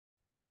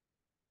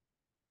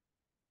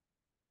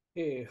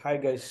Hey, hi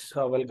guys,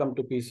 welcome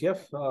to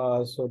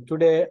PCF. So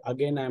today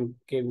again I'm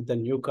came with a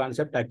new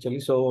concept actually.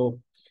 So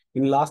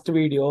in last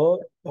video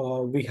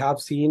we have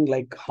seen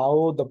like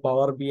how the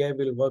Power BI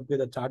will work with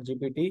the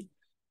ChatGPT.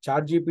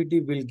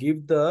 ChatGPT will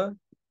give the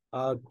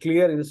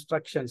clear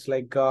instructions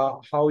like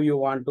how you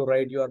want to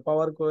write your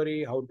Power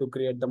Query, how to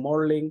create the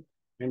modeling,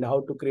 and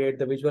how to create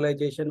the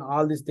visualization.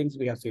 All these things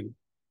we have seen.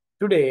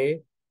 Today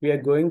we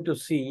are going to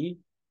see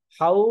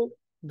how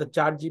the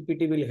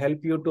ChatGPT will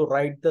help you to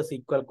write the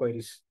SQL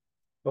queries.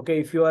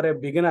 Okay, if you are a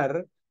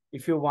beginner,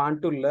 if you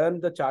want to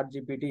learn the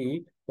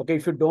ChatGPT, okay,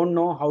 if you don't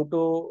know how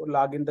to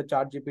log in the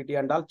ChatGPT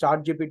and all,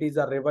 ChatGPT is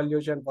a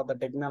revolution for the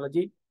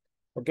technology.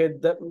 Okay,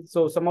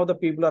 so some of the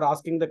people are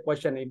asking the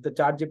question, if the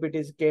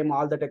ChatGPT came,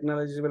 all the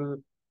technologies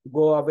will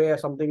go away or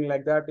something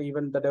like that.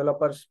 Even the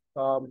developers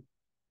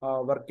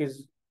work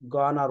is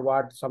gone or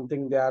what,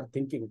 something they are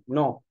thinking.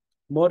 No,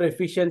 more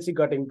efficiency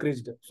got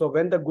increased. So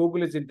when the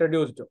Google is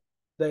introduced,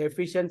 the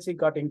efficiency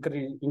got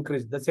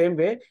increased. The same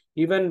way,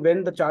 even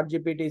when the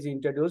ChatGPT is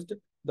introduced,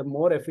 the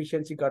more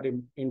efficiency got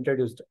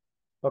introduced.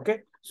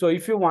 Okay, so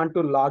if you want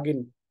to log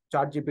in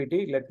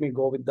ChatGPT, let me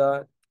go with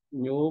the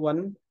new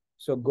one.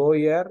 So go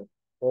here,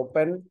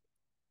 open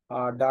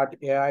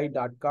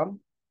 .ai.com,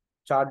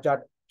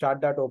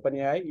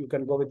 chart.openai. You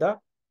can go with the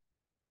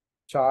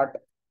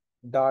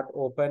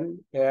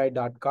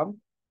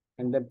chart.openai.com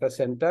and then press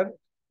enter.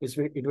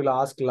 It will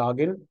ask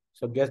login.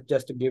 So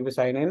just give a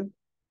sign in,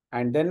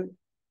 and then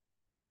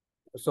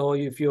so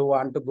if you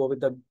want to go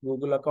with the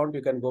Google account,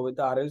 you can go with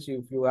the, or else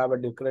if you have a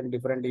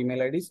different email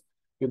IDs,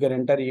 you can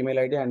enter email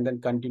ID and then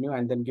continue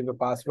and then give a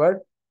password,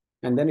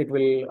 and then it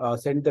will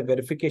send the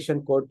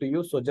verification code to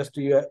you. So just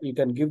you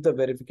can give the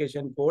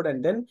verification code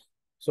and then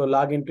so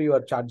log into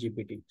your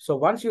ChatGPT. So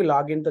once you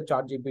log in the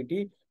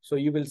ChatGPT, so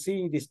you will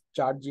see this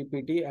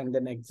ChatGPT and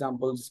then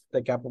examples,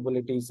 the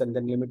capabilities and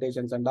then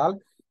limitations and all.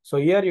 So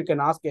here you can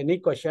ask any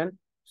question.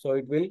 So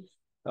it will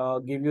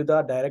give you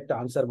the direct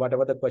answer,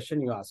 whatever the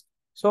question you ask.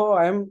 So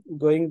I am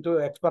going to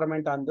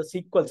experiment on the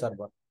SQL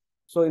Server.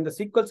 So in the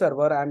SQL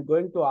Server, I am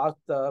going to ask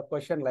the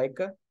question like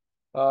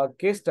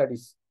case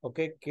studies.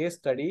 Okay, case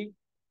studies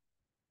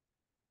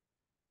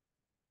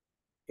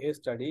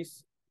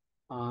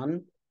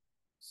on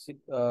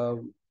uh,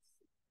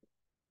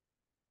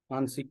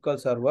 SQL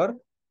Server,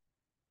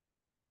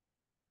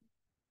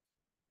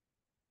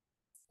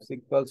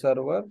 SQL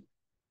Server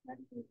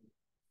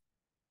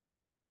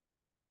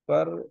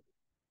for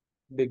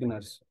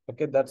beginners.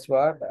 Okay, that's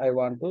what I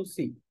want to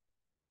see.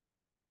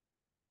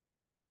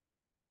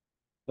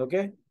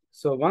 Okay,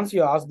 so once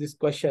you ask this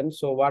question,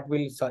 so what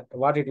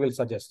it will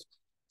suggest?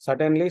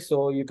 Certainly,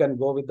 so you can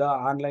go with the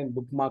online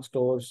bookmark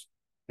stores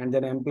and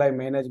then employee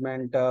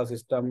management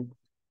system,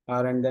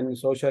 and then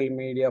social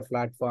media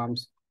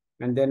platforms,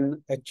 and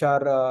then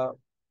HR.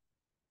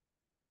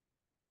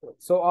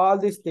 So all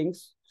these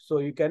things, so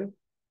you can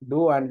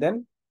do, and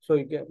then so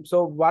you can.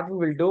 So what we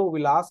will do,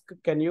 we'll ask,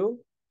 can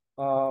you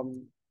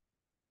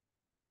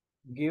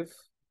give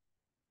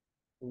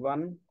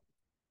one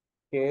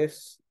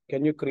case?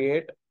 Can you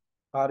create,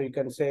 or you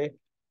can say,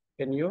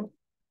 can you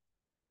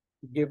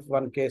give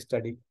one case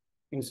study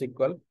in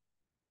SQL?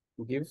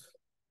 Give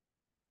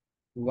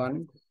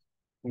one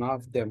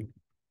of them.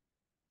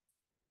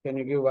 Can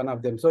you give one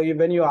of them? So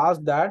when you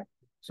ask that,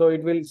 so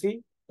it will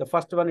see the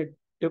first one, it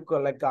took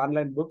like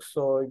online books.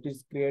 So it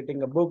is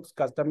creating a books,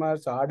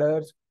 customers,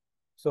 orders,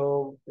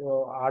 so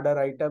order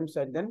items,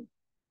 and then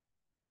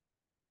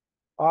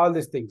all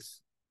these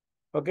things.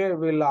 Okay,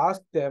 we'll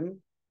ask them.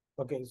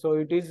 Okay,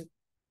 so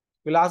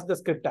we'll ask the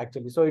script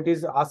actually. So it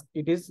is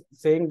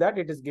saying that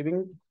it is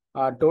giving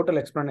total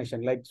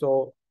explanation. Like,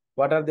 so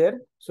what are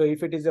there? So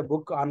if it is a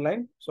book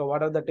online, so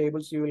what are the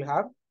tables you will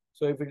have?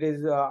 So if it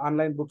is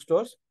online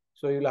bookstores,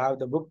 so you'll have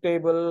the book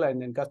table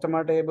and then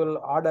customer table,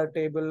 order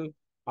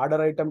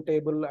item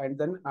table, and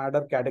then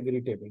order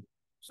category table.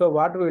 So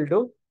what we'll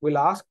do, we'll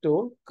ask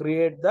to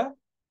create the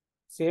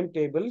same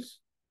tables.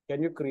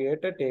 Can you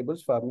create a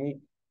tables for me?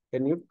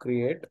 Can you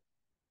create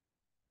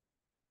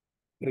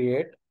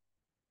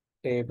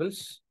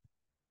tables,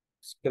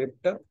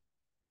 script,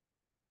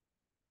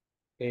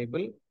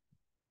 table,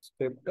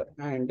 script,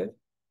 and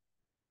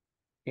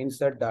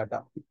insert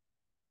data.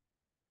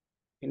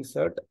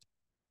 Insert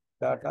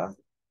data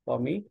for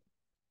me.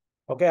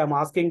 Okay, I'm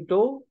asking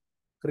to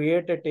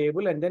create a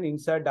table and then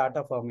insert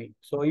data for me.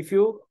 So if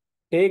you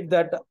take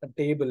that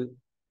table,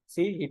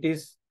 see, it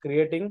is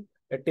creating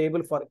a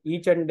table for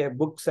each and a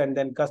books and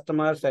then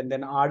customers and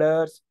then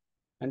orders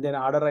and then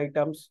order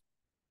items.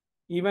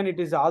 Even it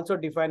is also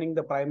defining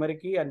the primary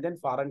key and then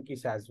foreign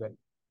keys as well.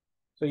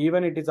 So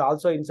even it is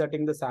also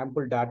inserting the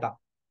sample data.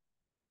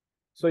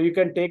 So you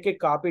can take a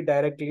copy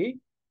directly.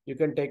 You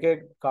can take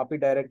a copy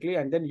directly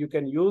and then you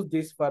can use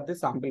this for the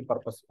sample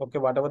purpose. Okay,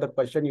 whatever the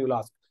question you'll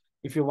ask.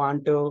 If you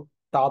want to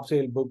top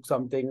sale book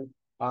something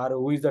or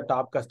who is the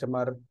top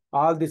customer,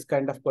 all these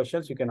kind of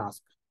questions you can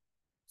ask.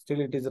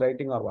 Still it is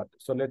writing or what.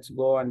 So let's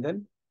go and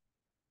then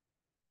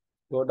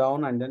go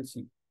down and then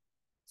see.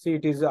 See,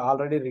 it is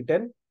already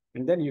written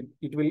and then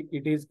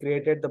it is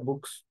created the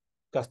books,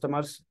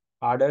 customers,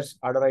 orders,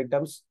 order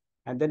items,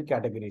 and then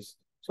categories.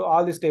 So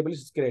all these tables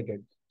is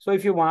created. So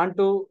if you want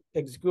to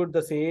execute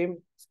the same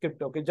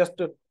script, okay, just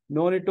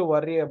no need to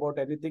worry about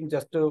anything.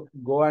 Just to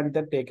go and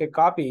then take a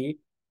copy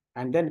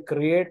and then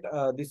create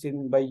this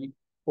in by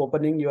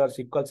opening your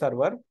SQL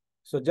Server.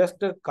 So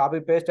just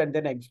copy paste and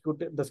then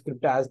execute the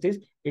script as it is.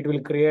 It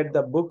will create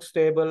the books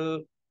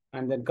table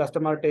and then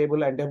customer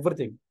table and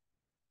everything.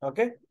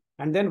 Okay.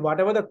 And then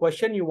whatever the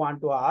question you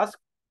want to ask,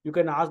 you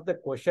can ask the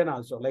question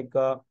also. Like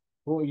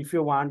who, if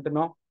you want to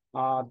know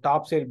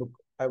top sale book,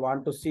 I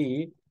want to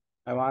see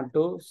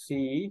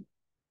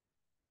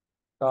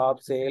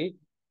top sale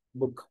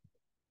book.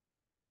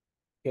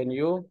 Can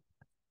you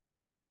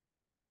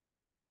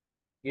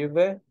give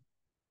a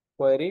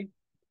query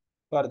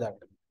for that?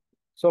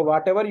 So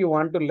whatever you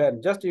want to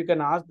learn, just you can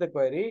ask the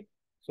query.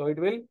 So it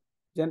will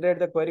generate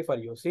the query for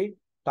you. See,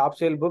 top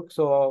sale book.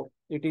 So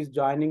it is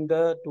joining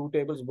the two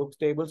tables, books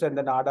tables, and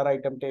then order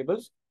item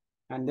tables,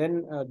 and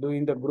then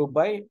doing the group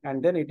by,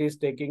 and then it is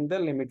taking the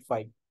limit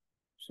 5.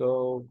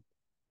 So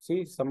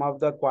see some of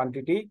the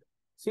quantity.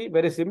 See,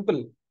 very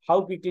simple.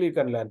 How quickly you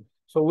can learn.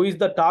 So who is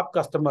the top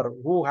customer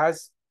who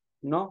has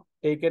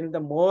taken the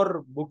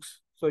more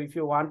books? So if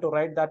you want to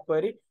write that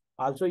query,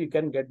 also you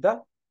can get the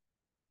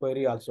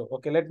query also.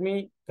 Okay, let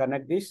me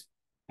connect this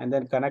and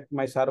then connect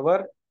my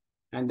server,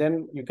 and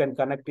then you can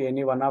connect to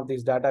any one of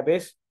these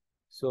database.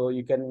 So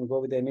you can go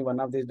with any one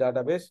of these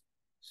database.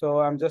 So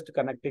I'm just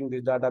connecting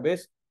this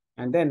database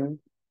and then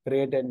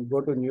create and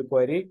go to new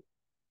query.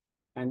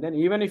 And then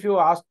even if you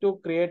ask to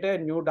create a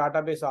new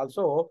database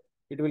also,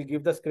 it will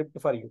give the script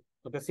for you.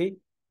 Okay, see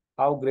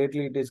how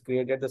greatly it is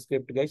created the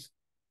script, guys.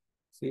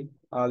 See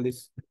all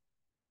this.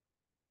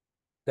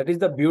 That is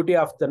the beauty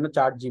of the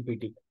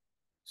ChatGPT.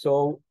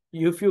 So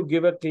if you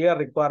give a clear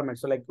requirement,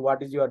 so like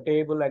what is your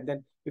table, and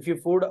then if you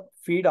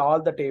feed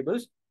all the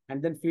tables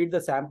and then feed the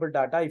sample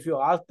data, if you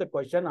ask the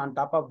question on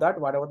top of that,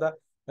 whatever the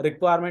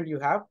requirement you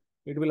have,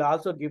 it will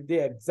also give the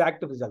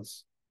exact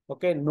results.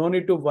 Okay, no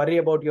need to worry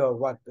about your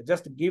work.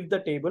 Just give the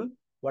table,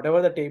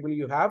 whatever the table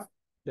you have,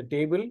 the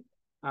table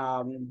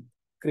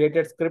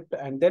created script,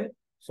 and then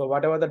so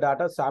whatever the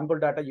data, sample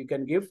data you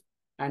can give,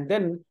 and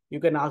then you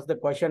can ask the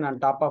question on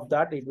top of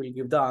that, it will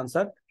give the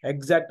answer,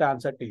 exact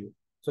answer to you.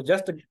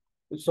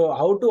 So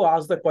how to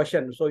ask the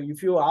question? So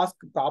if you ask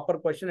proper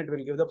question, it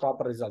will give the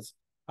proper results.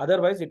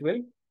 Otherwise, it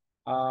will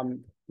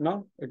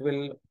it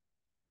will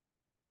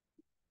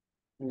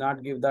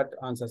not give that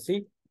answer.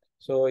 See,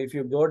 so if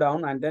you go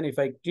down and then if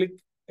I click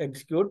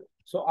execute,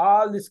 so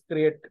all this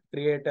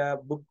create a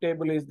book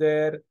table is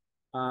there,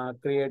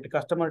 create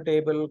customer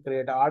table,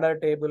 create order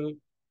table,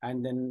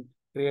 and then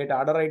create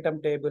order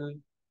item table.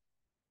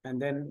 And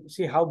then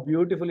see how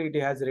beautifully it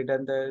has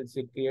written the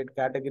create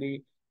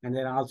category, and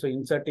then also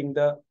inserting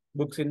the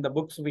books. In the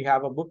books, we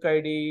have a book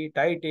ID,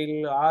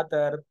 title,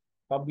 author,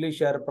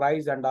 publisher,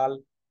 price, and all,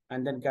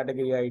 and then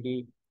category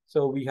ID.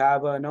 So we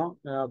have a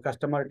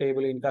customer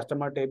table. In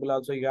customer table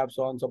also you have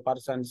so and so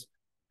persons,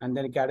 and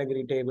then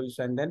category tables,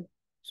 and then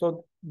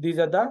so these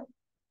are the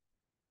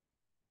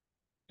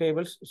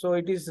tables. So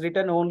it is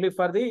written only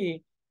for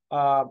the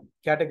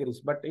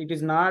categories, but it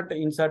is not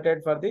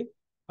inserted for the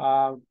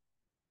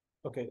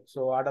okay,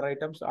 so order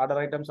items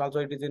also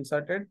it is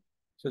inserted.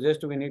 So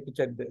just we need to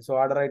check this. So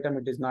order item,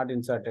 it is not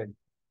inserted.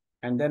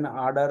 And then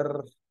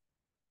order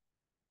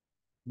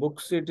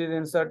books, it is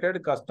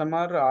inserted,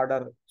 customer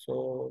order.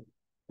 So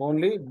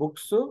only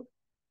books,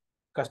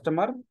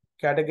 customer,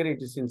 category,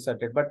 it is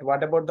inserted. But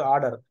what about the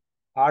order?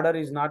 Order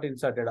is not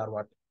inserted or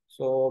what?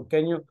 So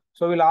can you,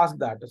 so we'll ask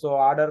that. So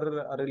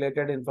order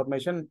related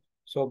information.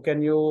 So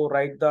can you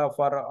write the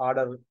for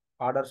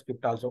order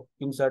script also,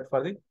 insert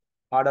for the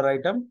order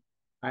item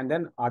and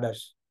then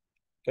orders.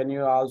 Can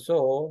you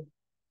also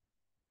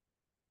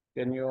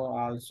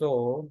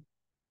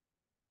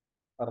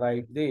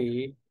write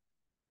the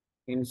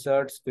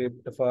insert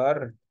script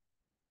for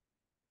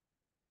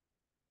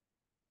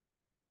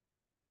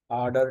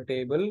order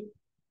table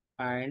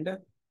and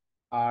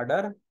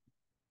order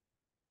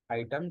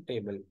item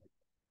table?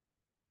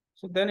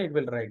 So then it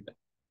will write.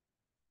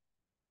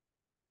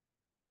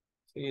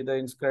 See the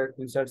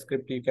insert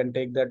script, you can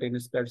take that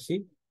insert,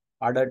 see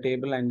order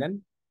table and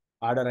then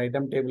order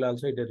item table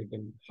also it is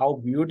written. How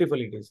beautiful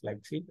it is,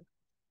 like see.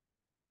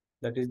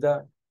 That is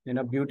the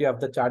beauty of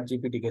the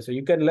ChatGPT. So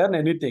you can learn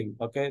anything.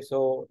 Okay,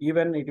 so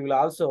even it will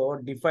also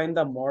define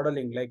the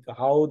modeling, like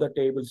how the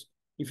tables.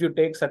 If you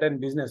take certain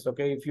business,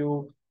 okay, if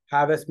you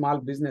have a small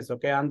business,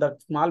 okay, on the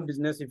small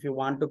business, if you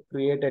want to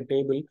create a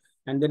table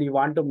and then you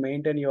want to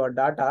maintain your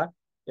data,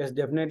 yes,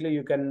 definitely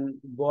you can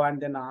go and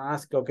then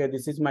ask, okay,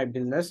 this is my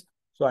business,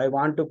 so I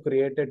want to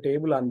create a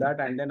table on that,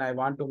 and then I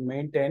want to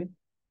maintain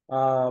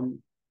so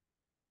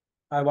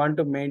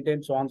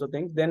on so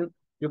things. Then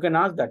you can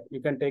ask that.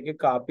 You can take a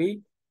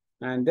copy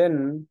and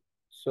then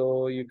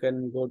so you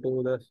can go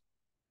to the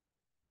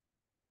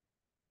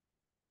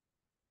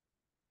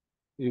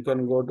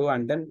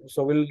and then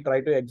so we'll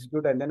try to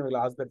execute and then we'll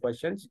ask the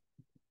questions.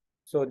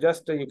 So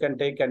just you can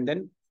take and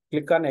then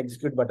click on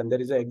execute button.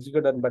 There is an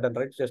execute button,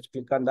 right? Just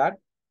click on that.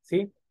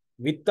 See,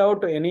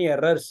 without any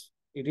errors,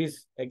 it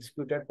is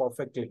executed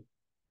perfectly.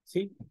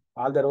 See,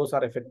 all the rows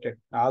are affected,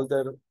 all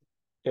the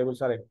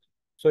tables are.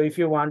 So if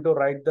you want to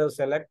write the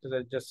select,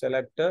 just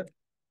select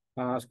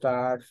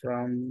start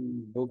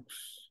from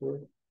books.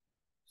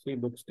 See,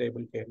 books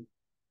table came,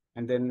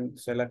 and then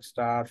select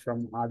start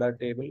from order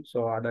table.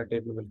 So order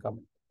table will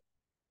come.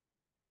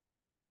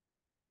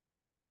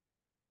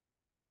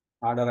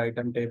 Order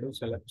item table,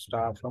 select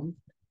start from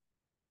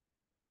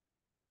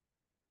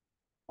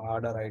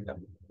order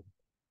item.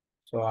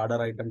 So order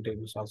item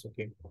tables also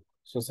came.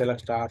 So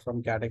select star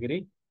from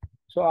category.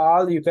 So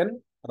all you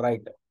can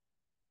write.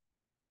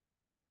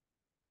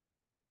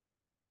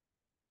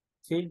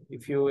 See,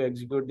 if you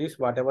execute this,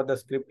 whatever the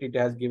script it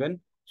has given,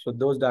 so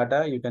those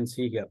data you can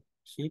see here.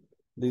 See,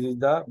 this is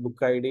the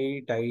book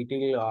ID,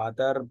 title,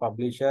 author,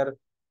 publisher,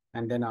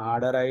 and then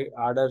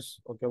orders.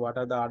 Okay, what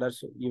are the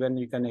orders? Even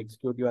you can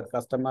execute your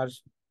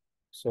customers.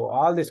 So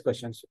all these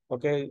questions.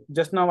 Okay,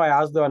 just now I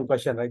asked the one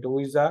question, right? Who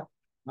is the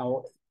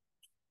now?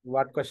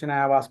 What question I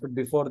have asked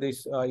before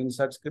this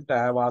insert script? I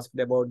have asked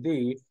about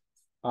the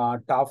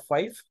top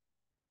 5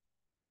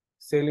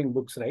 selling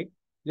books, right?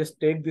 Just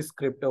take this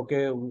script.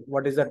 Okay,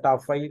 what is the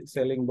top 5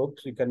 selling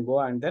books? You can go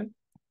and then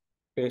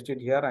paste it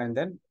here and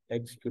then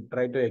execute.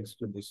 Try to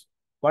execute this.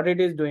 What it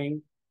is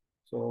doing?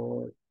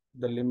 So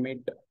the limit.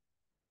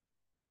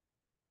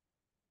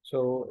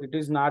 So it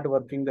is not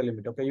working the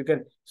limit. Okay, you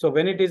can. So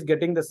when it is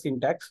getting the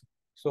syntax,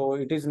 so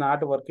it is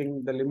not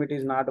working. The limit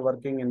is not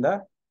working in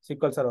the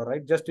SQL Server,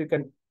 right? Just you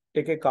can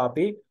take a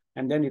copy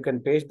and then you can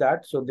paste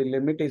that. So the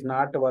limit is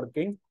not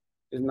working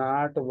in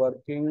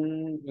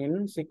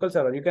SQL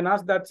Server. You can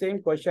ask that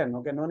same question.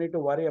 Okay, no need to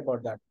worry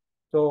about that.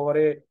 So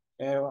worry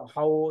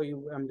how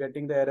I'm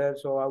getting the error.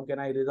 So how can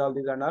I resolve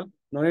this and all?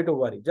 No need to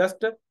worry.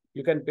 Just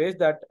you can paste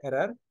that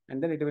error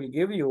and then it will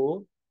give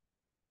you.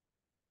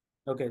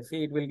 Okay,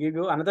 see, it will give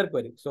you another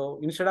query. So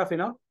instead of,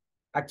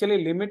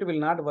 actually limit will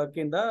not work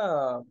in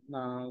the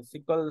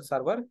SQL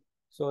Server.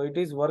 So it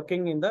is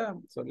working in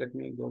the, so let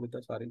me go with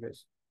the, sorry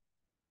guys.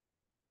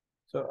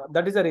 So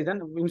that is the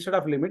reason instead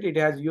of limit, it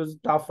has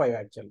used top 5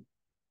 actually.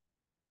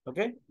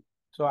 Okay.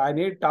 So I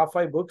need top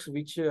 5 books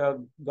which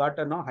got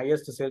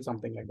highest sale,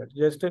 something like that.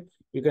 Just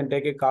you can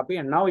take a copy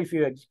and now if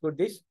you execute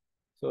this,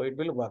 so it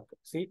will work.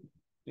 See,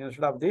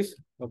 instead of this,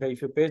 okay,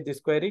 if you paste this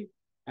query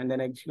and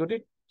then execute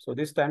it, so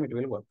this time it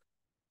will work.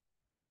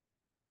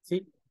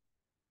 See,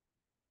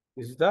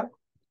 this is the,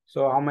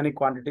 so how many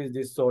quantities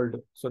this sold?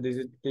 So this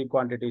is 3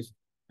 quantities,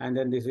 and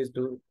then this is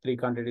 3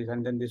 quantities,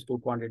 and then these 2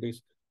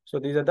 quantities. So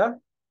these are the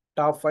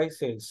top 5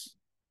 sales.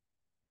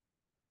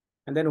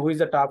 And then who is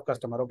the top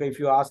customer? Okay, if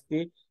you ask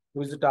the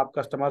who is the top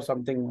customer,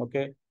 something,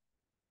 okay,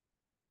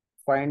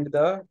 find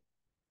the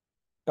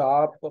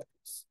top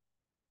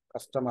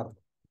customer.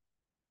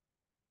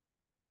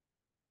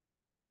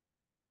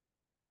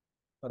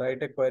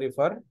 Write a query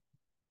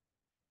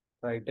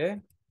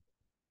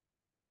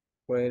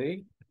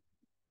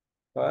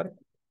for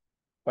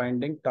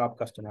finding top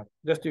customer.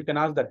 Just you can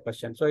ask that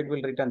question. So it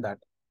will return that.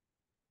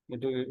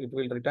 It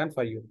will return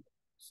for you.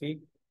 See,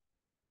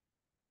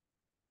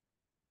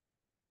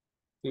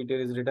 it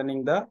is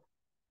returning the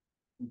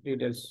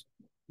details,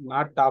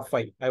 not top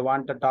 5. I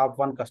want the top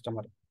 1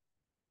 customer,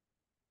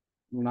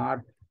 not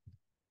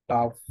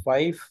top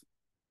 5.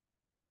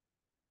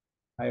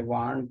 I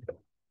want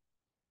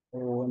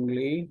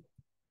only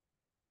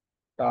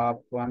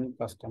top 1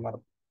 customer.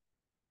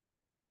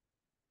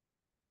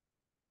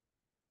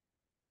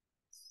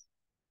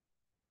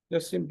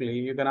 Just simply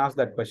you can ask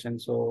that question.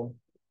 So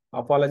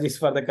apologies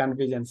for the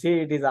confusion. See,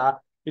 it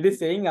is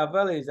saying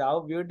apologies.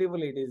 How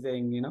beautiful it is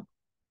saying,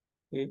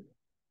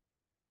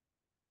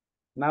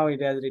 now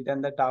it has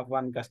written the top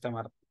 1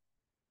 customer.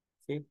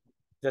 See,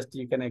 just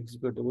you can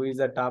execute who is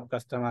the top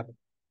customer.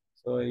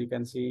 So you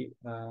can see,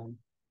 and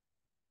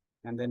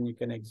then you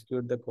can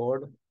execute the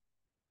code.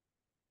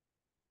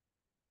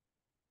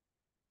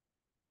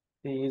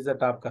 He is the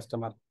top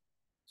customer.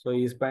 So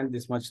he spent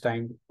this much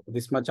time,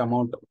 this much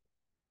amount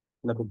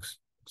in the books.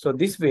 So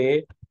this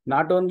way,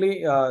 not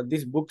only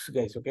these books,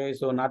 guys, okay?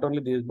 So not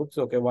only these books,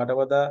 okay,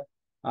 whatever the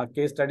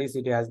case studies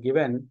it has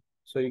given,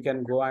 so you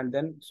can go and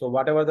then, so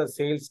whatever the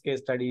sales case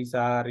studies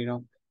are,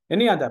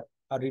 any other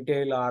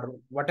retail or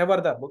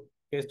whatever the book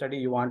case study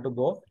you want to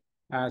go,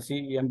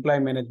 see employee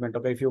management,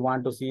 okay? If you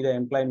want to see the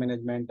employee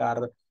management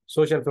or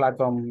social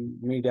platform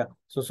media,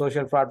 so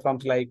social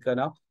platforms like,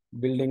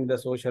 building the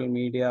social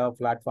media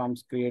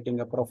platforms, creating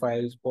a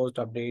profiles, post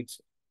updates,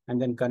 and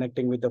then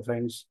connecting with the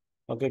friends.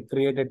 Okay,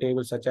 create a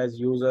table such as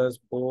users,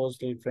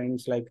 posts,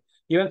 friends, like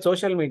even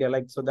social media,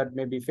 like so that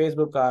maybe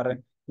Facebook or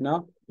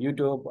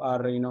YouTube or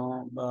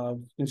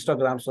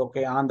Instagrams.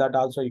 Okay, on that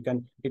also it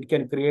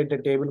can create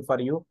a table for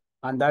you,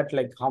 and that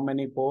like how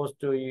many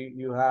posts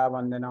you have,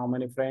 and then how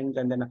many friends,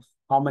 and then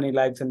how many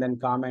likes, and then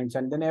comments,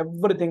 and then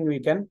everything we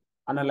can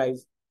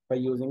analyze by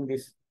using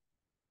this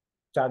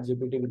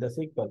ChatGPT with the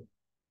SQL.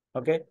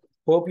 Okay,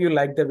 hope you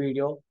like the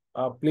video.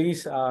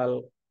 Please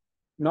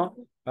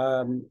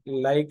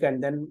like,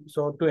 and then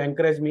so to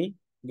encourage me,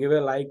 give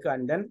a like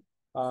and then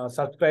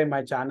subscribe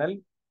my channel,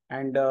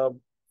 and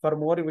for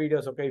more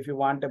videos. Okay, if you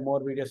want more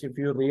videos, if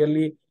you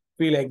really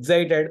feel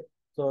excited,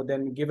 so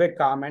then give a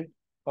comment.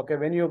 Okay,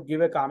 when you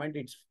give a comment,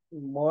 it's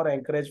more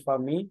encouraged for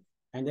me,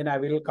 and then I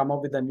will come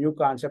up with a new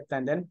concept,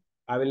 and then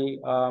I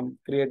will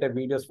create a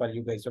videos for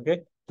you guys.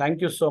 Okay,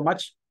 thank you so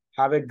much.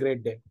 Have a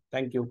great day.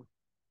 Thank you.